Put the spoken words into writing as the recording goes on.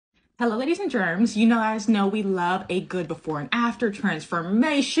Hello, ladies and germs. You guys know we love a good before and after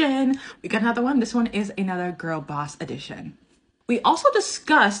transformation. We got another one. This one is another girl boss edition. We also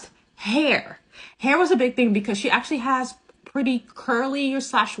discussed hair. Hair was a big thing because she actually has pretty curly or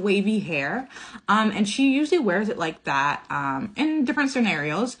slash wavy hair. And she usually wears it like that in different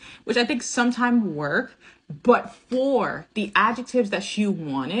scenarios, which I think sometimes work. But for the adjectives that she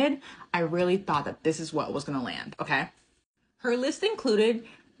wanted, I really thought that this is what was going to land. Okay. Her list included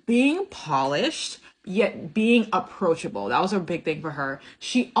being polished, yet being approachable. That was a big thing for her.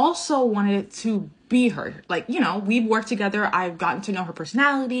 She also wanted it to be her. Like, we've worked together. I've gotten to know her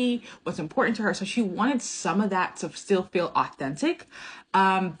personality, what's important to her. So she wanted some of that to still feel authentic.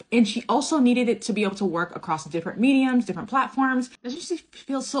 And she also needed it to be able to work across different mediums, different platforms. And she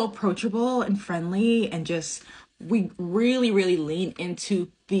feels so approachable and friendly and just we really lean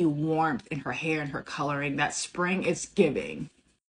into the warmth in her hair and her coloring that spring is giving.